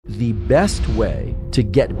the best way to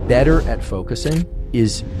get better at focusing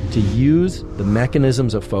is to use the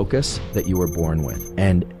mechanisms of focus that you were born with.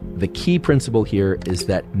 And the key principle here is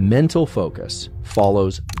that mental focus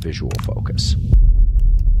follows visual focus.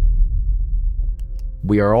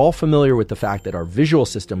 We are all familiar with the fact that our visual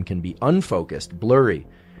system can be unfocused, blurry,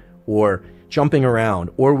 or jumping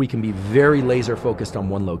around, or we can be very laser focused on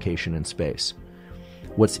one location in space.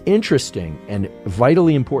 What's interesting and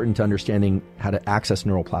vitally important to understanding how to access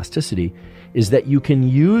neuroplasticity is that you can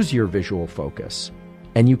use your visual focus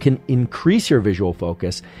and you can increase your visual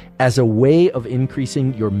focus as a way of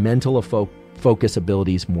increasing your mental focus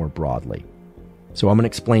abilities more broadly. So I'm going to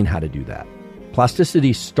explain how to do that.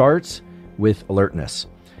 Plasticity starts with alertness.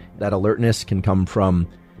 That alertness can come from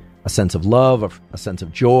a sense of love, a sense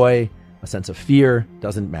of joy, a sense of fear,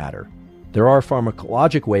 doesn't matter. There are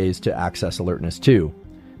pharmacologic ways to access alertness too.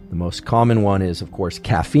 The most common one is, of course,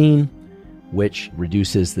 caffeine, which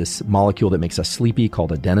reduces this molecule that makes us sleepy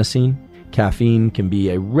called adenosine. Caffeine can be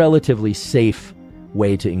a relatively safe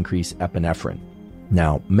way to increase epinephrine.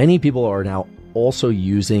 Now, many people are now also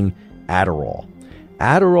using Adderall.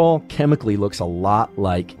 Adderall chemically looks a lot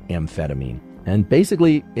like amphetamine, and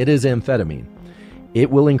basically it is amphetamine.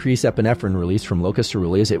 It will increase epinephrine release from locus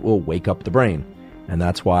coeruleus. It will wake up the brain, and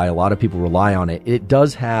that's why a lot of people rely on it. It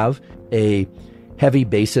does have a heavy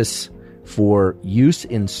basis for use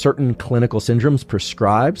in certain clinical syndromes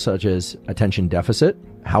prescribed, such as attention deficit.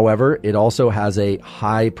 However, it also has a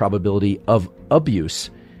high probability of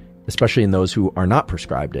abuse, especially in those who are not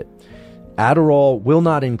prescribed it. Adderall will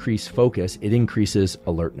not increase focus, it increases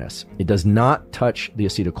alertness. It does not touch the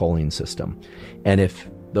acetylcholine system. And if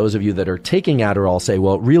those of you that are taking Adderall say,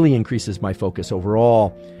 well, it really increases my focus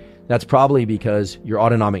overall, that's probably because your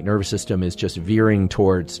autonomic nervous system is just veering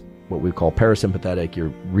towards what we call parasympathetic.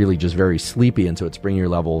 You're really just very sleepy, and so it's bringing your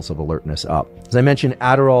levels of alertness up. As I mentioned,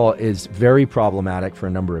 Adderall is very problematic for a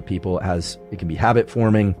number of people. It can be habit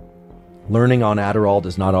forming. Learning on Adderall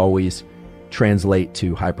does not always translate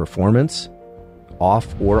to high performance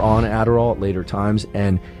off or on Adderall at later times.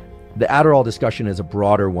 And the Adderall discussion is a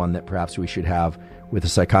broader one that perhaps we should have with a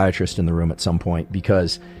psychiatrist in the room at some point,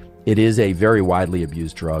 because it is a very widely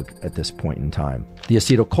abused drug at this point in time. The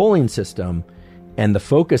acetylcholine system and the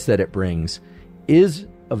focus that it brings is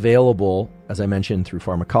available, as I mentioned, through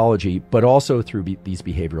pharmacology, but also through these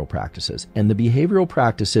behavioral practices. And the behavioral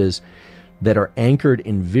practices that are anchored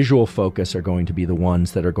in visual focus are going to be the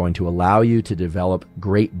ones that are going to allow you to develop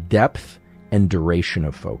great depth and duration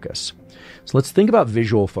of focus. So let's think about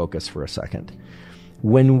visual focus for a second.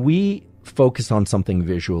 When we focus on something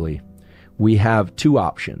visually, we have two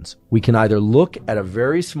options. We can either look at a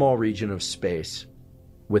very small region of space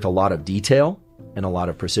with a lot of detail and a lot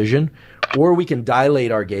of precision, or we can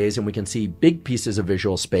dilate our gaze and we can see big pieces of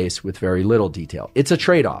visual space with very little detail. It's a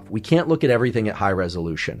trade-off. We can't look at everything at high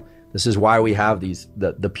resolution. This is why we have these,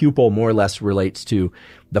 the pupil more or less relates to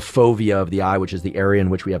the fovea of the eye, which is the area in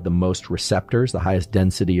which we have the most receptors, the highest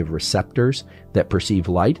density of receptors that perceive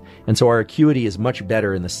light. And so our acuity is much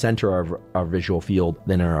better in the center of our visual field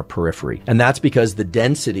than in our periphery. And that's because the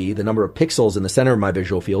density, the number of pixels in the center of my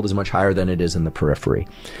visual field is much higher than it is in the periphery.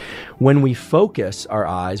 When we focus our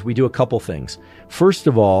eyes, we do a couple things. First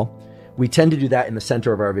of all, we tend to do that in the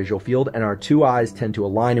center of our visual field, and our two eyes tend to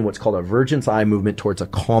align in what's called a vergence eye movement towards a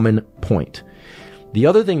common point. The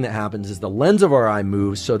other thing that happens is the lens of our eye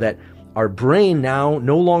moves so that our brain now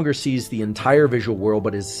no longer sees the entire visual world,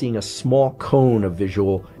 but is seeing a small cone of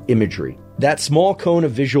visual imagery. That small cone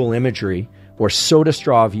of visual imagery, or soda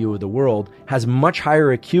straw view of the world, has much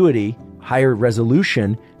higher acuity, higher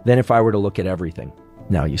resolution than if I were to look at everything.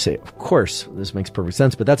 Now you say, of course, this makes perfect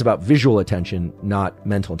sense, but that's about visual attention, not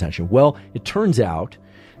mental attention. Well, it turns out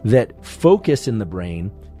that focus in the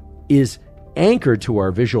brain is anchored to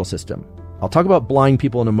our visual system. I'll talk about blind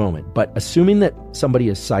people in a moment, but assuming that somebody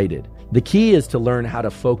is sighted, the key is to learn how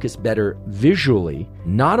to focus better visually.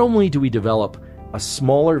 Not only do we develop a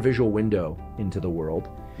smaller visual window into the world,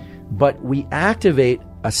 but we activate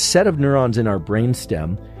a set of neurons in our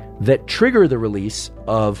brainstem that trigger the release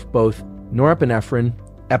of both norepinephrine,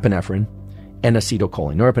 epinephrine, and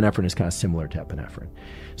acetylcholine. Norepinephrine is kind of similar to epinephrine.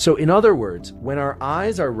 So in other words, when our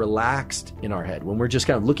eyes are relaxed in our head, when we're just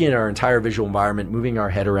kind of looking at our entire visual environment, moving our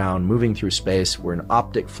head around, moving through space, we're in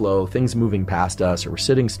optic flow, things moving past us, or we're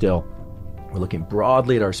sitting still, we're looking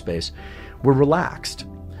broadly at our space, we're relaxed.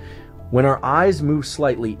 When our eyes move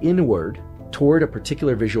slightly inward toward a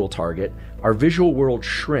particular visual target, our visual world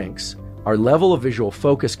shrinks, our level of visual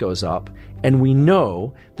focus goes up, and we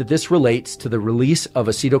know that this relates to the release of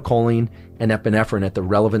acetylcholine and epinephrine at the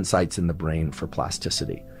relevant sites in the brain for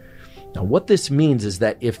plasticity. Now, what this means is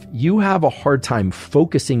that if you have a hard time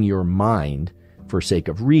focusing your mind for sake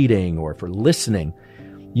of reading or for listening,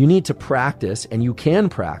 you need to practice, and you can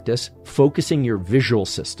practice, focusing your visual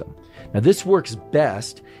system. Now, this works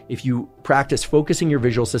best if you practice focusing your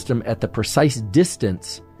visual system at the precise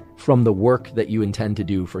distance from the work that you intend to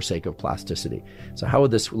do for sake of plasticity. So how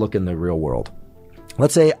would this look in the real world?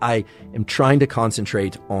 Let's say I am trying to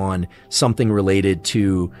concentrate on something related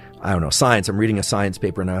to, science. I'm reading a science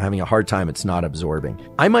paper and I'm having a hard time. It's not absorbing.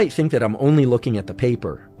 I might think that I'm only looking at the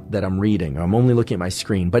paper that I'm reading. I'm only looking at my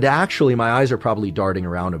screen, but actually my eyes are probably darting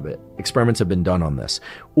around a bit. Experiments have been done on this.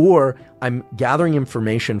 Or I'm gathering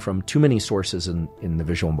information from too many sources in the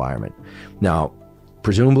visual environment. Now,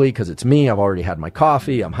 presumably, because it's me, I've already had my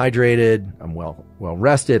coffee, I'm hydrated, I'm well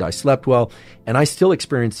rested, I slept well, and I still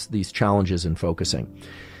experience these challenges in focusing.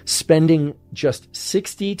 Spending just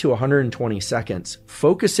 60 to 120 seconds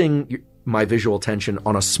focusing my visual attention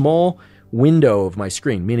on a small window of my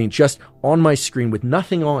screen, meaning just on my screen with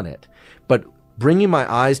nothing on it, but bringing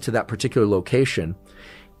my eyes to that particular location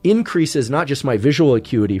increases not just my visual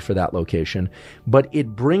acuity for that location, but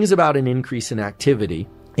it brings about an increase in activity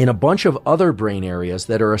in a bunch of other brain areas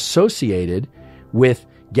that are associated with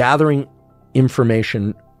gathering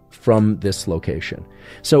information from this location.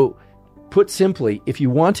 So, put simply, if you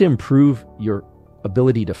want to improve your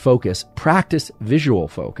ability to focus, practice visual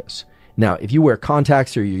focus. Now, if you wear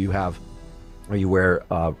contacts or you wear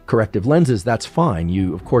corrective lenses, that's fine.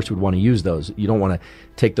 You, of course, would want to use those. You don't want to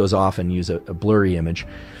take those off and use a blurry image.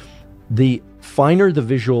 The finer the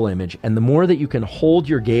visual image, and the more that you can hold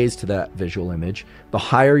your gaze to that visual image, the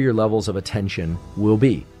higher your levels of attention will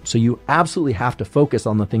be. So you absolutely have to focus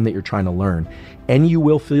on the thing that you're trying to learn. And you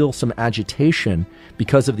will feel some agitation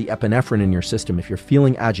because of the epinephrine in your system. If you're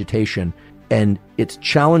feeling agitation and it's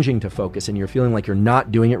challenging to focus and you're feeling like you're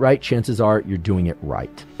not doing it right, chances are you're doing it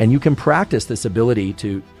right. And you can practice this ability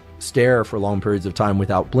to stare for long periods of time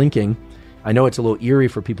without blinking. I know it's a little eerie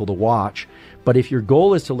for people to watch, but if your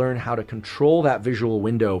goal is to learn how to control that visual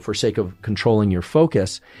window for sake of controlling your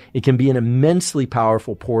focus, it can be an immensely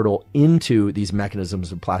powerful portal into these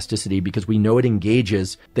mechanisms of plasticity because we know it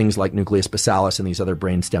engages things like nucleus basalis and these other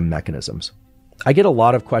brainstem mechanisms. I get a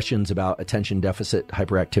lot of questions about attention deficit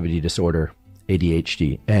hyperactivity disorder,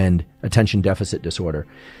 ADHD, and attention deficit disorder.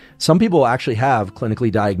 Some people actually have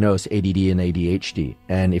clinically diagnosed ADD and ADHD,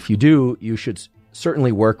 and if you do, you should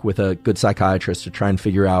certainly work with a good psychiatrist to try and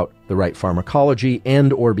figure out the right pharmacology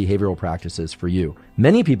and or behavioral practices for you.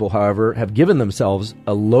 Many people, however, have given themselves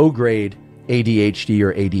a low-grade ADHD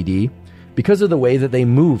or ADD because of the way that they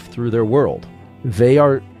move through their world. They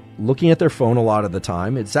are looking at their phone a lot of the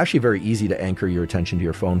time. It's actually very easy to anchor your attention to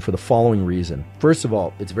your phone for the following reason. First of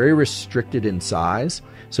all, it's very restricted in size,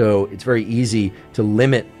 so it's very easy to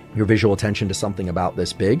limit your visual attention to something about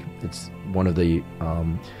this big. It's one of the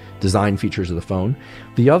design features of the phone.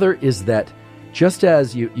 The other is that just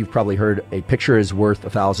as you've probably heard a picture is worth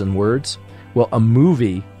 1,000 words, well, a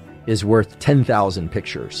movie is worth 10,000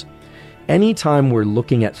 pictures. Anytime we're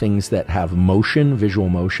looking at things that have motion, visual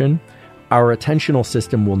motion, our attentional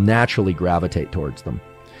system will naturally gravitate towards them,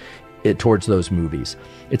 towards those movies.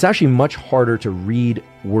 It's actually much harder to read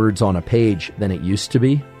words on a page than it used to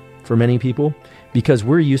be for many people, because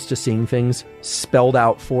we're used to seeing things spelled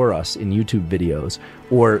out for us in YouTube videos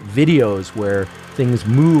or videos where things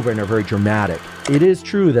move and are very dramatic. It is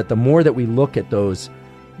true that the more that we look at those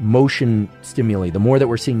motion stimuli, the more that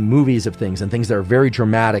we're seeing movies of things and things that are very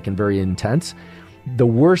dramatic and very intense, the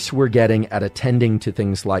worse we're getting at attending to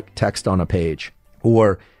things like text on a page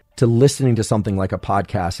or to listening to something like a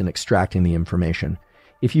podcast and extracting the information.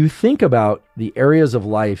 If you think about the areas of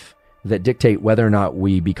life that dictate whether or not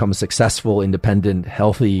we become successful, independent,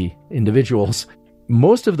 healthy individuals,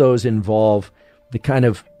 most of those involve the kind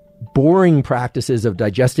of boring practices of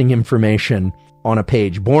digesting information on a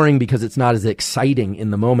page. Boring because it's not as exciting in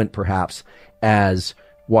the moment, perhaps, as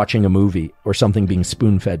watching a movie or something being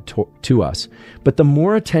spoon-fed to us. But the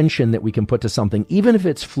more attention that we can put to something, even if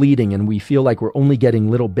it's fleeting and we feel like we're only getting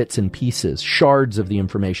little bits and pieces, shards of the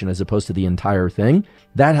information as opposed to the entire thing,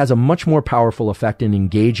 that has a much more powerful effect in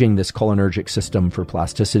engaging this cholinergic system for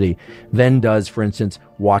plasticity than does, for instance,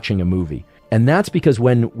 watching a movie. And that's because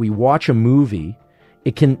when we watch a movie,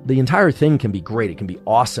 the entire thing can be great. It can be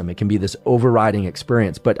awesome. It can be this overriding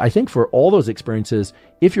experience. But I think for all those experiences,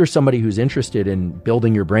 if you're somebody who's interested in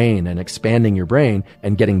building your brain and expanding your brain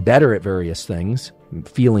and getting better at various things,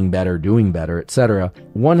 feeling better, doing better, etc.,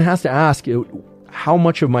 one has to ask, how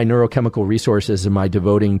much of my neurochemical resources am I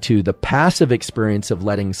devoting to the passive experience of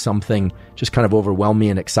letting something just kind of overwhelm me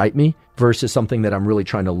and excite me versus something that I'm really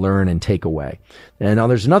trying to learn and take away. And now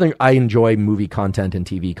there's another, I enjoy movie content and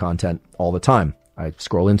TV content all the time. I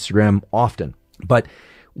scroll Instagram often, but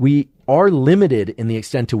we are limited in the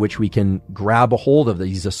extent to which we can grab a hold of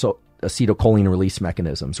these acetylcholine release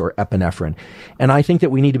mechanisms or epinephrine. And I think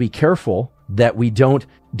that we need to be careful that we don't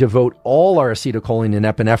devote all our acetylcholine and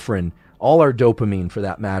epinephrine, all our dopamine for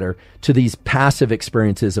that matter, to these passive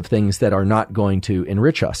experiences of things that are not going to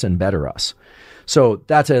enrich us and better us. So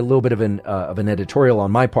that's a little bit of an editorial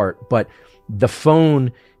on my part, but the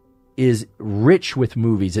phone is rich with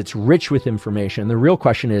movies. It's rich with information. The real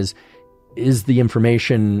question is the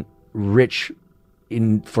information rich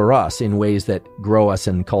for us in ways that grow us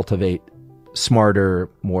and cultivate smarter,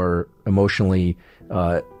 more emotionally,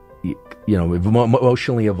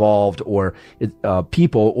 emotionally evolved or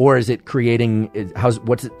people, or is it creating,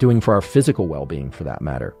 what's it doing for our physical well-being for that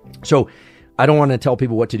matter? So I don't want to tell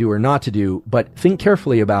people what to do or not to do, but think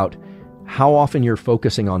carefully about how often you're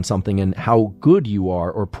focusing on something and how good you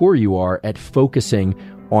are or poor you are at focusing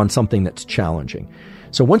on something that's challenging.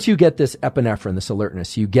 So once you get this epinephrine, this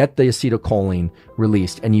alertness, you get the acetylcholine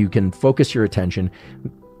released and you can focus your attention,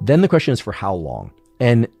 then the question is for how long?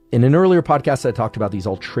 And in an earlier podcast, I talked about these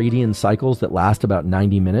ultradian cycles that last about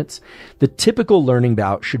 90 minutes. The typical learning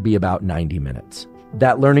bout should be about 90 minutes.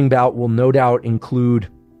 That learning bout will no doubt include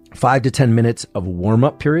 5 to 10 minutes of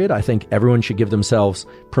warm-up period. I think everyone should give themselves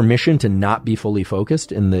permission to not be fully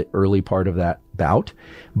focused in the early part of that bout,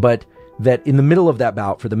 but that in the middle of that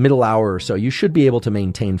bout, for the middle hour or so, you should be able to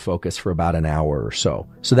maintain focus for about an hour or so.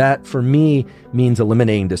 So that, for me, means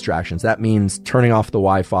eliminating distractions. That means turning off the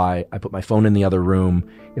Wi-Fi. I put my phone in the other room.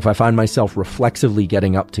 If I find myself reflexively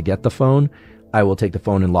getting up to get the phone, I will take the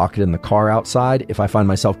phone and lock it in the car outside. If I find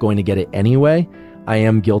myself going to get it anyway, I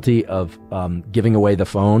am guilty of giving away the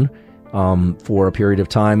phone for a period of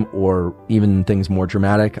time, or even things more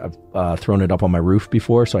dramatic. I've thrown it up on my roof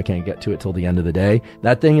before, so I can't get to it till the end of the day.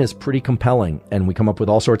 That thing is pretty compelling, and we come up with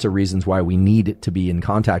all sorts of reasons why we need to be in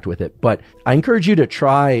contact with it. But I encourage you to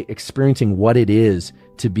try experiencing what it is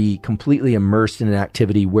to be completely immersed in an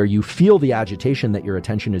activity where you feel the agitation that your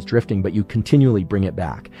attention is drifting, but you continually bring it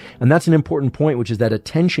back. And that's an important point, which is that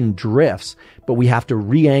attention drifts, but we have to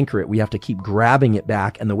re-anchor it. We have to keep grabbing it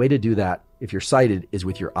back. And the way to do that, if you're sighted, is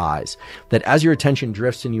with your eyes. That as your attention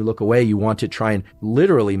drifts and you look away, you want to try and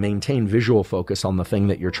literally maintain visual focus on the thing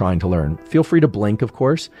that you're trying to learn. Feel free to blink, of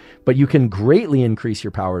course, but you can greatly increase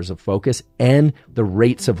your powers of focus and the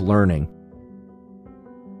rates of learning